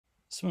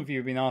Some of you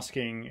have been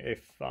asking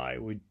if I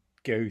would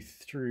go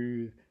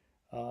through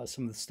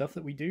some of the stuff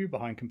that we do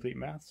behind Complete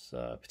Maths,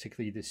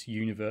 particularly this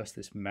universe,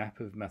 this map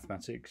of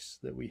mathematics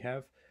that we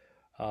have.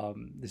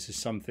 This is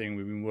something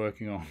we've been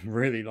working on a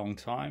really long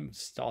time.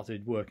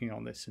 Started working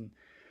on this in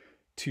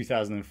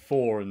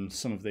 2004, and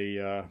some of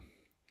the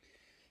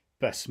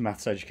best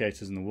maths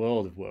educators in the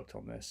world have worked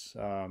on this.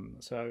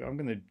 So I'm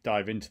going to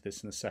dive into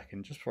this in a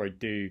second. Just before I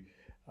do,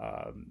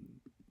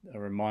 a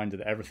reminder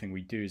that everything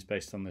we do is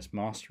based on this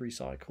mastery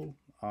cycle.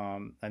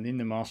 And in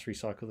the mastery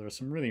cycle, there are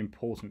some really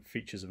important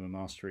features of a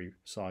mastery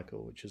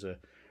cycle, which is a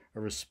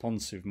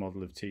responsive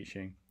model of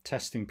teaching,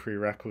 testing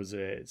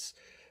prerequisites,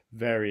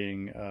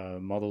 varying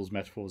models,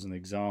 metaphors, and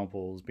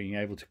examples, being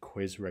able to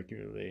quiz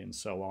regularly, and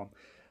so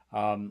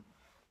on.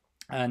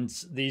 And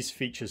these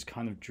features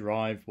kind of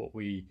drive what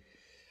we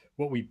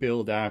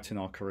build out in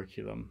our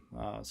curriculum.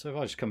 So if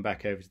I just come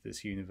back over to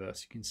this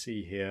universe, you can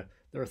see here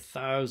there are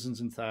thousands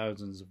and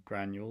thousands of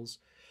granules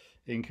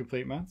in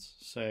Complete Maths.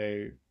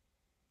 So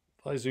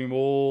if I zoom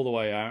all the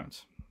way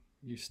out,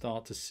 you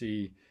start to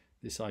see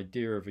this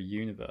idea of a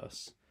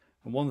universe.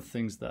 And one of the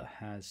things that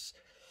has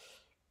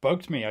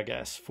bugged me, I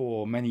guess,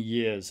 for many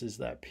years is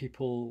that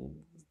people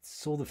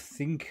sort of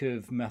think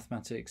of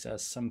mathematics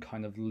as some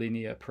kind of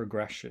linear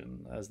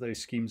progression, as those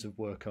schemes of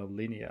work are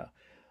linear.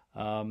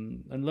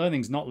 And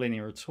learning's not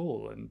linear at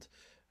all. And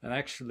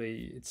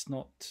actually, it's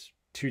not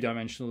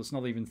two-dimensional. It's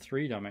not even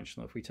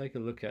three-dimensional. If we take a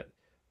look at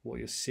what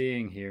you're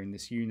seeing here in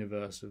this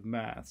universe of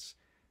maths,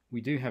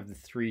 we do have the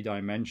three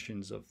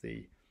dimensions of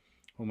the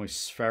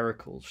almost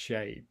spherical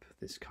shape,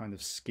 this kind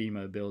of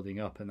schema building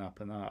up and up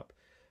and up.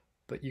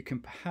 But you can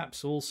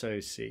perhaps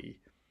also see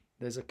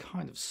there's a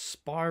kind of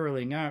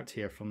spiraling out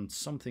here from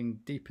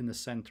something deep in the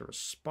center, a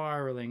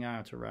spiraling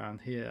out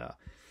around here,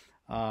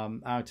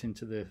 out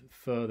into the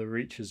further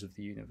reaches of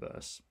the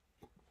universe.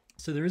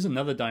 So there is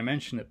another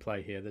dimension at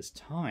play here. There's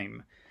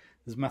time.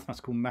 There's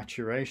mathematical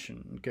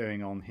maturation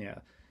going on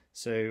here.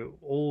 So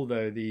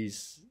although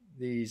these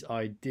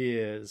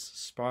ideas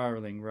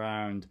spiraling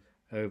round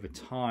over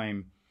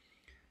time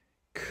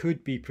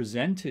could be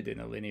presented in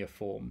a linear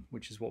form,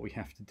 which is what we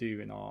have to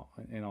do in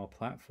our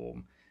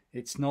platform,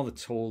 it's not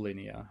at all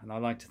linear. And I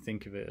like to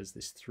think of it as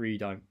this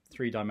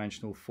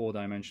three-dimensional,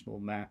 four-dimensional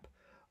map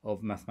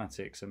of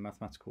mathematics and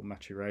mathematical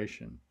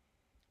maturation.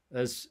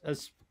 As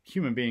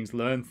human beings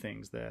learn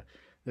things, they're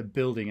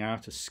building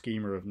out a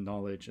schema of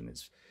knowledge, and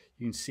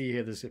you can see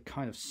here there's a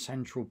kind of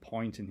central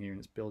point in here, and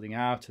it's building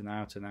out and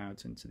out and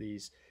out into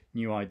these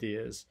new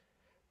ideas.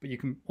 But you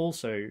can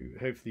also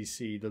hopefully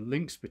see the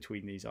links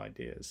between these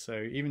ideas.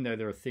 So even though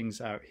there are things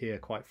out here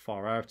quite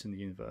far out in the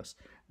universe,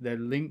 they're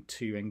linked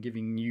to and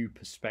giving new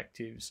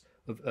perspectives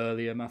of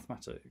earlier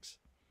mathematics.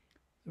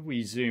 If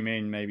we zoom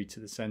in maybe to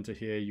the center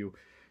here, you'll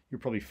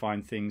probably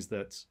find things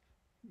that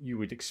you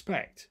would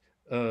expect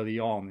early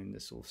on in the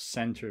sort of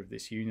center of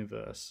this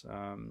universe.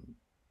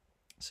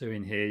 So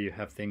in here you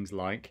have things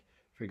like,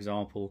 for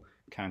example,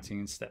 counting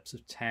in steps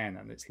of 10,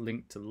 and it's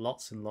linked to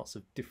lots and lots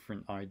of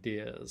different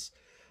ideas.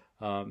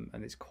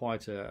 And it's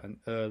quite an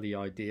early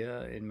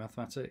idea in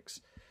mathematics.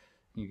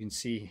 You can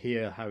see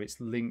here how it's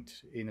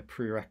linked in a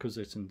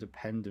prerequisite and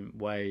dependent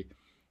way.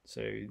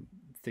 So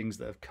things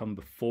that have come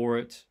before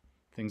it,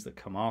 things that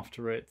come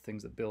after it,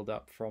 things that build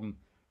up from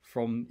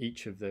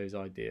each of those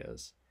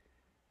ideas.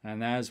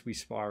 And as we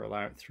spiral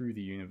out through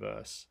the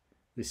universe,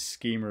 this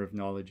schema of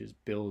knowledge is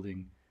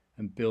building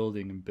and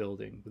building and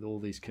building with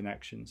all these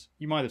connections.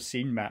 You might have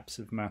seen maps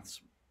of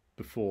maths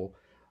before.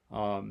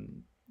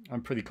 I'm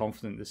pretty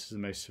confident this is the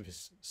most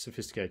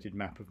sophisticated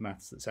map of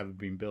maths that's ever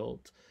been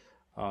built.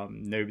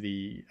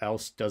 Nobody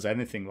else does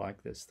anything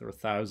like this. There are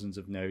thousands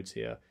of nodes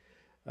here,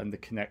 and the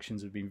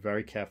connections have been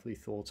very carefully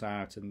thought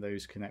out, and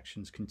those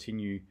connections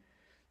continue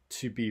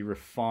to be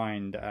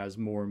refined as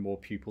more and more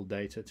pupil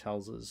data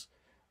tells us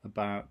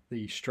about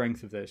the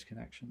strength of those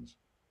connections.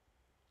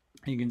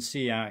 You can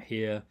see out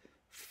here,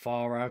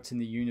 far out in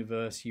the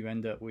universe, you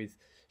end up with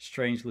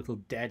strange little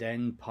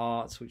dead-end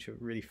parts, which are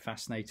really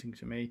fascinating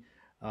to me.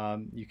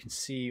 You can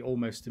see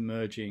almost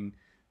emerging,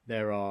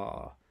 there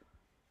are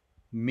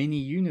mini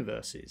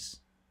universes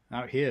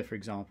out here, for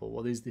example.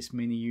 What is this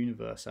mini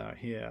universe out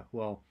here?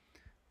 Well,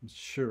 I'm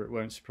sure it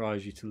won't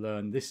surprise you to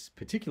learn this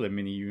particular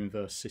mini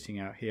universe sitting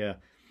out here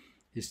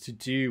is to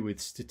do with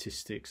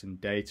statistics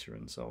and data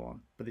and so on,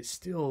 but it's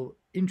still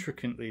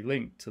intricately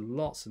linked to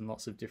lots and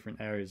lots of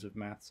different areas of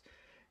maths.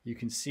 You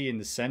can see in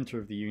the center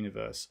of the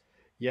universe,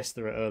 yes,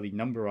 there are early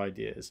number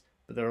ideas,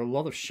 but there are a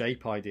lot of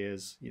shape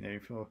ideas. You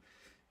know,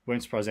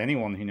 won't surprise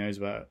anyone who knows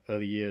about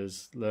early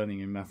years learning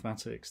in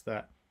mathematics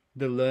that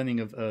the learning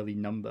of early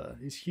number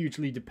is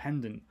hugely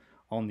dependent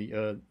on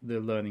the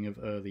learning of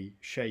early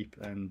shape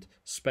and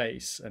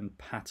space and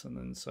pattern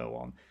and so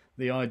on.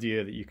 The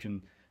idea that you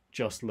can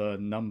just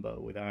learn number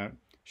without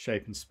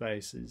shape and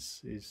space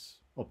is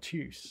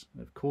obtuse.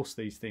 Of course,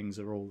 these things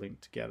are all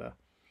linked together.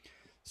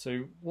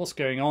 So what's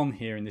going on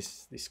here in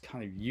this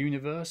kind of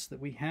universe that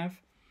we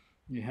have?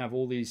 You have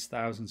all these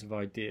thousands of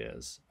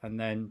ideas, and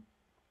then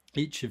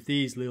each of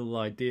these little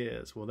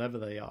ideas, whatever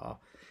they are,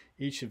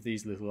 each of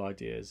these little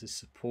ideas is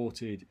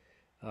supported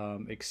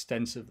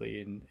extensively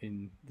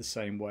in the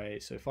same way.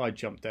 So if I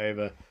jumped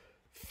over,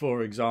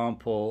 for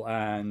example,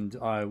 and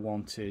I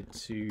wanted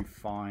to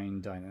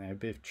find, I don't know, a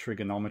bit of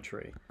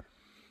trigonometry.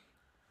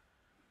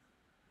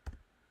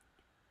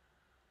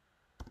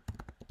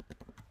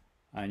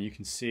 And you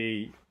can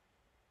see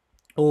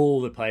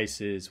all the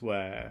places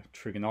where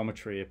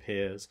trigonometry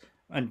appears.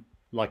 And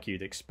like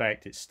you'd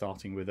expect, it's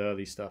starting with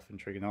early stuff in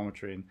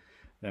trigonometry and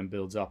then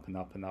builds up and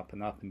up and up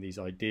and up in these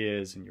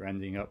ideas, and you're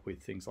ending up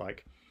with things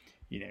like,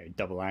 you know,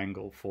 double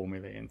angle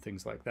formulae and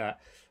things like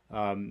that,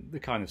 the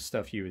kind of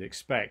stuff you would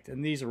expect.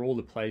 And these are all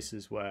the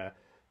places where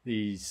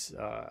these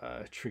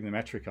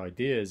trigonometric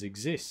ideas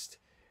exist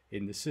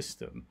in the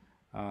system,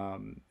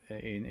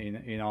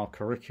 in our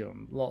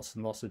curriculum, lots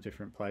and lots of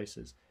different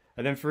places.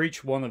 And then for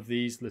each one of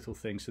these little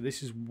things, so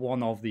this is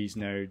one of these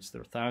nodes,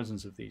 there are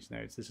thousands of these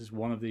nodes, this is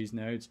one of these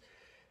nodes.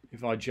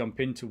 If I jump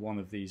into one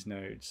of these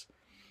nodes,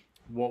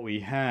 what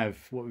we've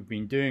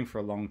been doing for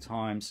a long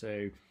time,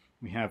 so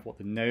we have what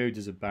the node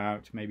is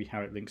about, maybe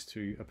how it links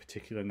to a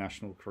particular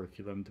national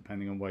curriculum,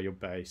 depending on where you're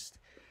based.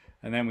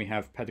 And then we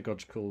have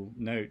pedagogical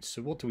notes.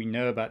 So what do we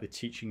know about the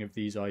teaching of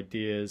these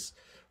ideas?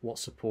 What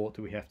support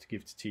do we have to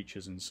give to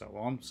teachers and so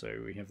on?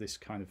 So we have this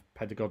kind of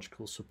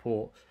pedagogical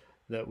support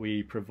that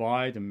we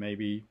provide, and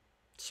maybe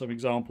some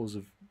examples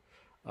of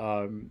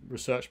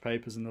research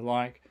papers and the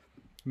like.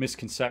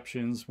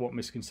 Misconceptions, what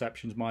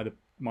misconceptions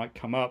might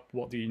come up,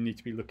 what do you need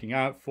to be looking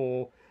out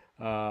for?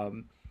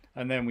 And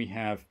then we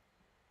have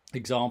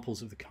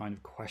examples of the kind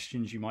of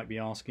questions you might be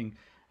asking.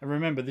 And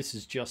remember, this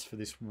is just for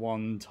this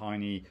one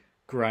tiny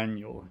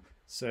granule.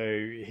 So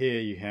here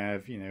you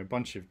have, you know, a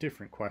bunch of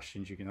different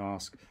questions you can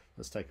ask.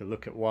 Let's take a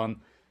look at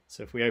one.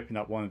 So if we open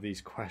up one of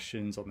these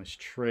questions on this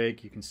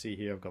trig, you can see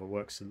here I've got a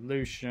work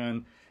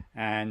solution,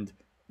 and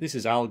this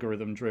is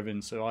algorithm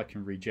driven, so I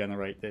can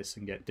regenerate this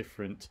and get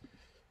different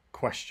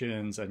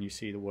questions, and you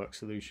see the work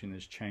solution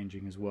is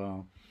changing as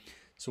well.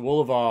 So all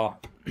of our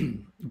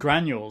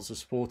granules are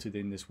supported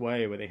in this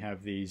way, where they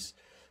have these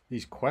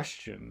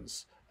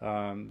questions.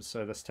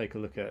 So let's take a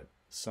look at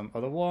some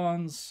other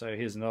ones. So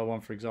here's another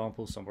one, for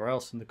example, somewhere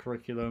else in the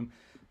curriculum,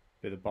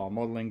 bit of bar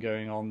modeling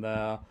going on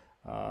there.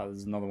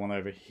 There's another one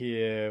over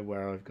here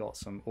where I've got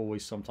some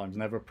always, sometimes,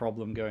 never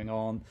problem going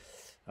on.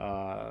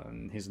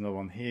 And here's another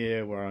one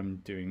here where I'm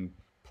doing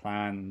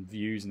plan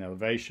views and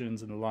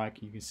elevations and the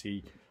like. You can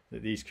see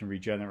that these can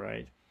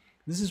regenerate.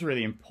 This is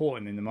really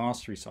important in the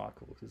mastery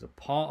cycle, because a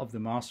part of the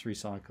mastery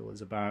cycle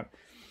is about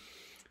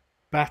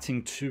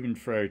batting to and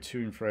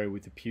fro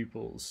with the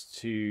pupils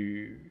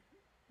to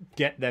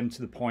get them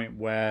to the point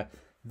where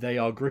they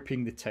are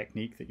gripping the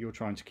technique that you're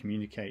trying to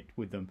communicate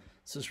with them.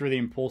 So it's really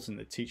important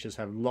that teachers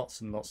have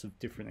lots and lots of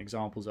different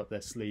examples up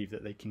their sleeve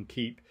that they can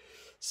keep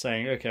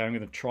saying, okay, I'm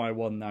going to try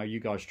one now, you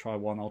guys try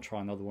one, I'll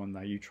try another one,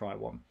 now you try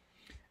one.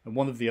 And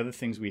one of the other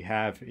things we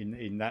have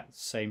in that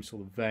same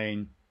sort of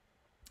vein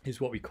is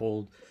what we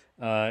call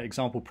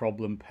example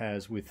problem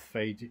pairs with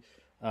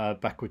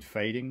backward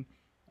fading.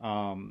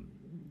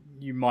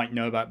 You might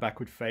know about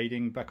backward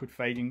fading. Backward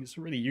fading is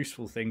a really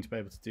useful thing to be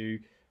able to do,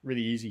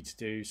 really easy to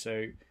do.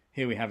 So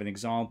here we have an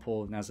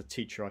example, and as a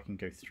teacher I can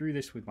go through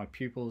this with my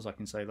pupils. I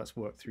can say, let's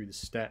work through the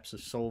steps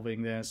of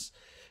solving this,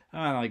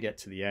 and I get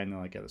to the end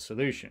and I get a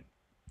solution.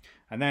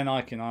 And then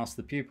I can ask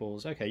the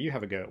pupils, okay, you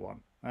have a go at one,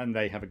 and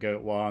they have a go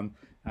at one,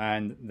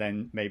 and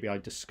then maybe I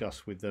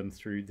discuss with them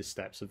through the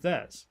steps of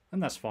theirs.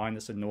 And that's fine,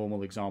 that's a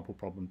normal example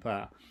problem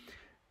pair.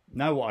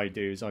 Now what I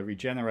do is I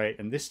regenerate,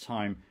 and this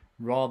time,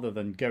 rather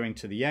than going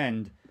to the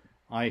end,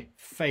 I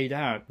fade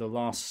out the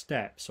last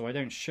step. So I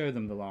don't show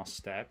them the last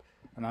step,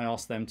 and I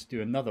ask them to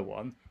do another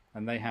one,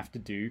 and they have to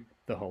do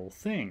the whole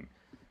thing.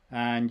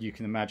 And you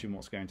can imagine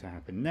what's going to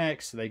happen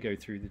next. So they go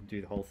through and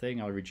do the whole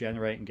thing. I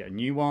regenerate and get a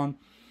new one.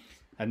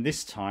 And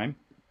this time,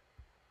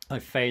 I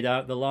fade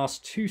out the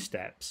last two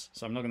steps.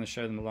 So I'm not going to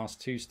show them the last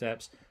two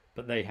steps,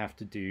 but they have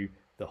to do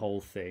the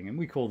whole thing. And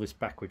we call this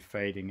backward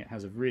fading. It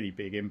has a really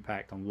big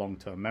impact on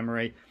long-term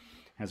memory. It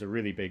has a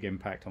really big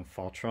impact on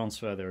file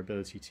transfer, their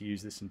ability to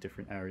use this in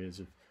different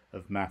areas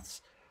of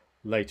maths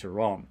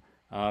later on.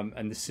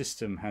 And the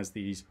system has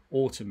these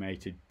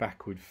automated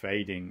backward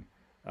fading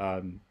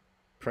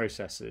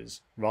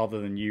processes, rather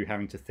than you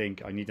having to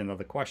think, I need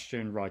another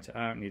question, write it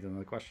out, need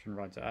another question,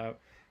 write it out.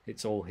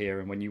 It's all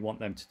here, and when you want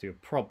them to do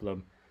a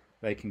problem,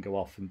 they can go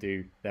off and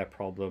do their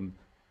problem,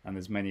 and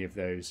as many of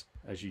those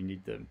as you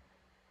need them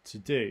to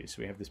do.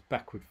 So we have this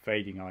backward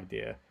fading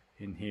idea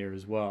in here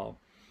as well.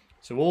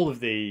 So all of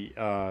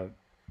the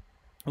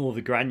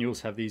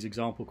granules have these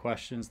example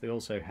questions. They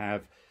also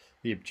have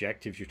the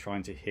objectives you're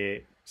trying to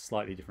hit,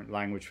 slightly different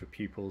language for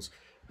pupils.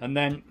 And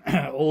then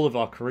all of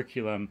our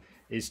curriculum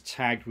is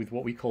tagged with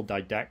what we call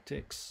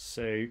didactics.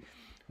 So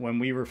when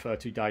we refer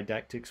to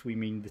didactics, we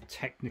mean the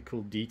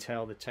technical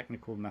detail, the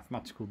technical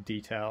mathematical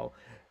detail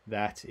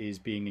that is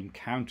being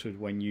encountered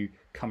when you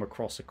come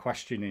across a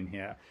question in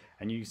here.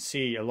 And you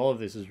see a lot of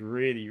this is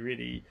really,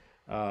 really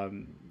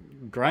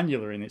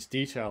granular in its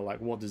detail,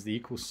 like what does the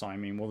equal sign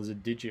mean, what does a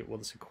digit, what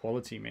does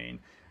equality mean,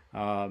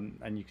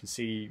 And you can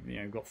see,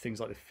 we've got things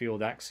like the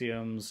field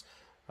axioms.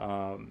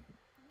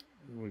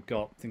 We've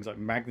got things like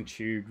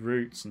magnitude,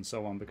 roots, and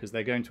so on, because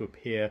they're going to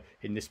appear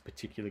in this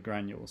particular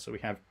granule. So we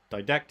have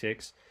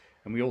didactics,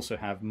 and we also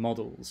have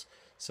models.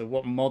 So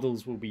what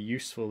models will be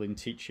useful in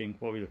teaching?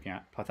 What are we looking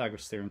at?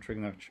 Pythagoras theorem,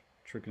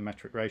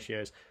 trigonometric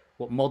ratios.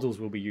 What models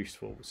will be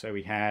useful? So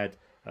we had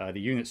the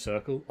unit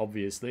circle,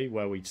 obviously,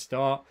 where we'd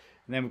start.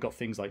 And then we've got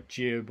things like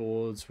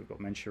geoboards, we've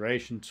got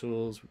mensuration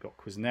tools, we've got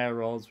Cuisenaire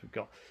rods, we've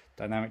got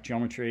dynamic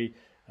geometry,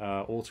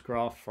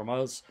 autograph from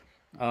us.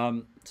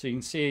 So you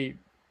can see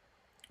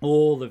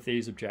all of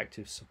these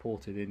objectives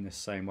supported in this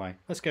same way.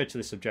 Let's go to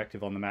this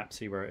objective on the map,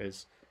 see where it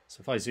is.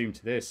 So if I zoom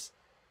to this,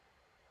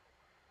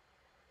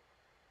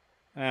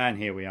 and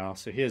here we are.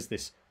 So here's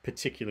this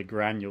particular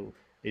granule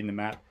in the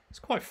map. It's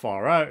quite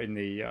far out in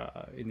the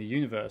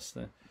universe.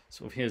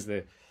 Here's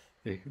the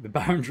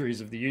boundaries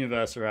of the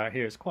universe are out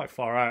here. It's quite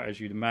far out, as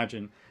you'd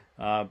imagine,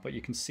 but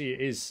you can see it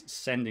is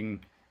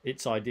sending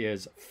its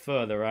ideas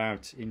further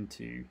out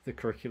into the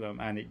curriculum,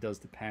 and it does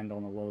depend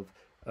on a lot of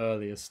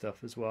earlier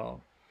stuff as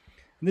well.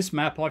 And this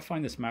map, I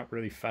find this map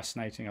really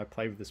fascinating. I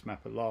play with this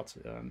map a lot.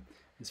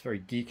 It's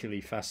very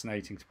geekily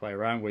fascinating to play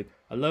around with.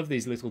 I love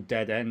these little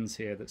dead ends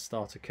here that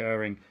start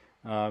occurring.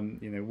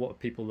 What are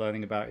people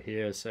learning about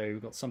here? So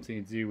we've got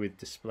something to do with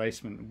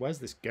displacement. Where's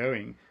this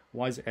going?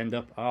 Why does it end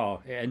up?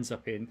 It ends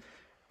up in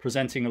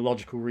presenting a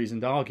logical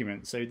reasoned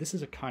argument. So this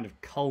is a kind of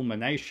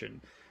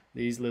culmination.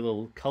 These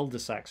little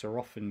cul-de-sacs are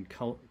often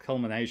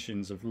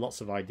culminations of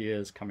lots of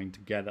ideas coming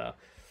together.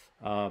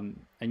 And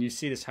you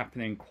see this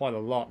happening quite a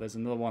lot. There's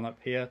another one up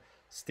here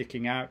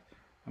sticking out,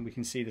 and we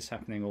can see this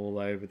happening all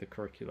over the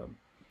curriculum.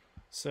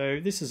 So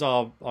this is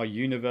our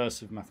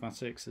universe of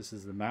mathematics. This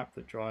is the map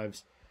that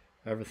drives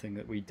everything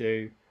that we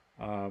do.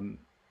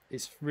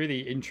 It's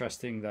really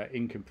interesting that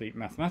in Complete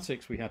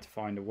Mathematics we had to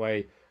find a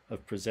way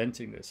of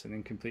presenting this. And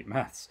in Complete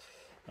Maths,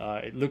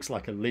 it looks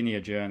like a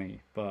linear journey,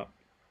 but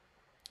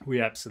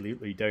we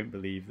absolutely don't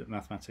believe that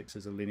mathematics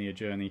is a linear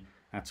journey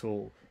at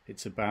all.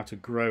 It's about a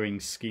growing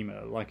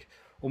schema,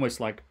 almost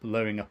like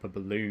blowing up a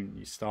balloon.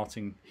 You're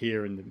starting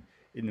here in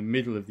the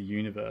middle of the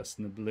universe,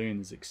 and the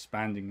balloon is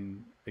expanding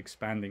and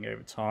expanding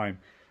over time,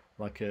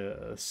 like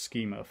a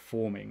schema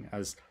forming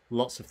as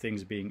lots of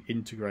things are being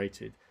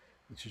integrated,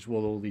 which is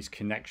what all these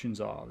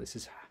connections are. This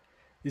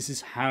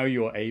is how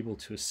you're able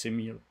to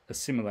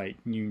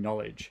assimilate new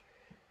knowledge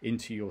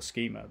into your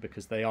schema,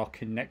 because they are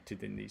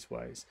connected in these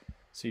ways.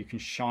 So you can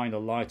shine a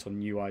light on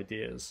new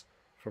ideas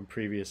from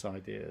previous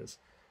ideas,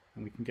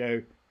 and we can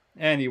go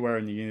anywhere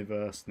in the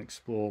universe and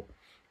explore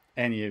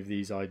any of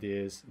these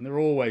ideas, and they're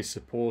always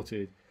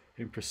supported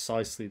in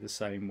precisely the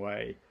same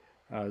way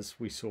as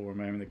we saw a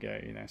moment ago.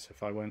 So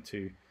if I went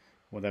to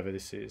whatever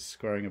this is,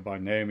 squaring a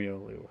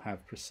binomial, it will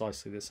have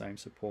precisely the same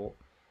support.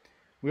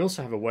 We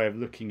also have a way of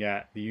looking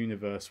at the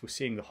universe. We're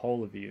seeing the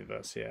whole of the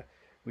universe here.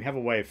 We have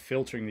a way of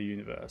filtering the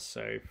universe.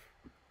 So if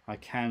I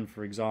can,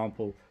 for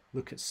example,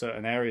 look at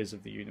certain areas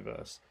of the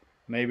universe.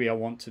 Maybe I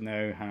want to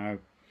know how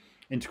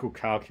integral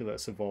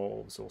calculus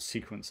evolves, or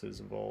sequences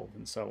evolve,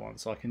 and so on.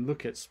 So I can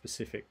look at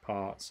specific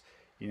parts.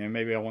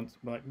 Maybe I want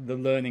the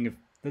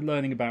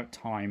learning about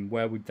time.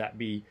 Where would that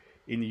be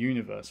in the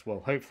universe?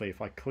 Well, hopefully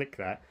if I click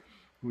that,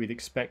 we'd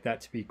expect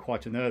that to be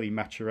quite an early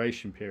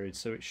maturation period.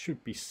 So it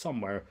should be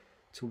somewhere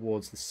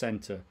towards the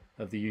center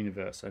of the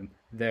universe, and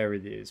there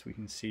it is. We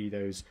can see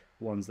those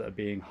ones that are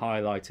being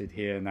highlighted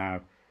here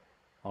now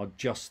are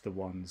just the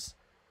ones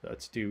that are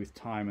to do with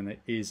time, and it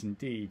is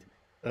indeed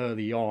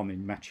early on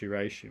in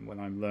maturation when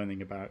I'm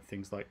learning about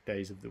things like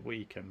days of the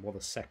week and what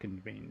a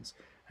second means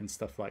and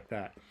stuff like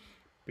that.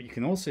 But you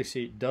can also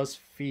see it does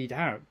feed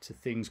out to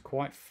things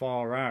quite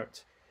far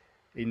out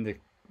in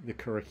the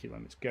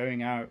curriculum. It's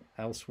going out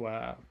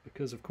elsewhere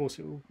because, of course,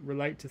 it will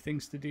relate to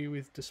things to do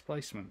with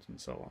displacement and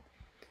so on.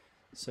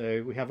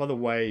 So we have other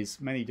ways,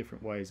 many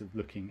different ways of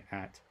looking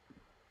at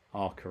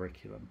our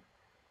curriculum.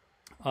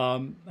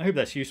 I hope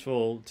that's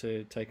useful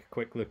to take a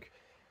quick look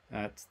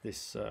at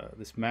this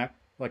map.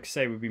 Like I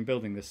say, we've been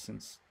building this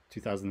since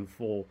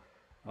 2004.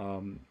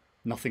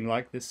 Nothing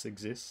like this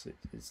exists.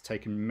 It's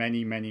taken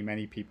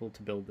many people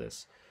to build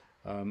this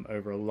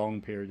over a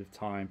long period of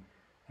time.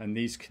 And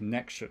these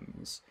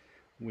connections,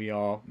 we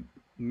are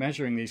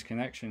measuring these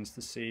connections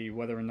to see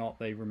whether or not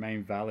they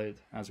remain valid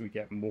as we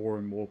get more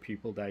and more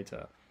pupil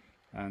data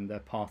and their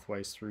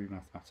pathways through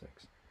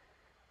mathematics.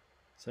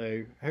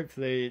 So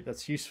hopefully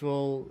that's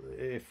useful.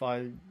 If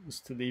I was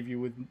to leave you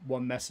with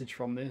one message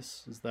from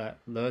this, is that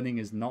learning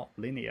is not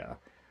linear.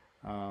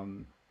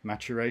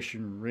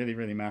 Maturation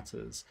really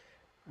matters,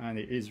 and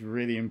it is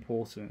really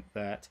important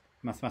that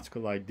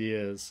mathematical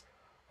ideas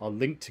are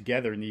linked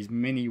together in these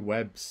mini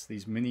webs,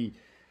 these mini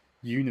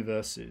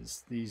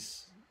universes.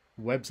 These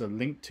webs are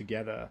linked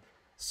together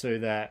so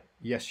that,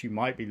 yes, you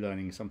might be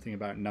learning something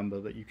about number,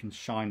 but you can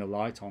shine a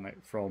light on it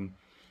from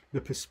the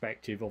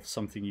perspective of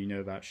something you know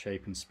about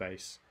shape and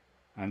space,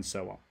 and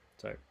so on.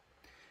 So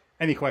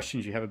any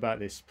questions you have about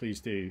this, please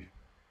do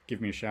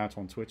give me a shout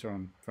on Twitter.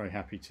 I'm very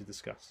happy to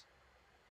discuss.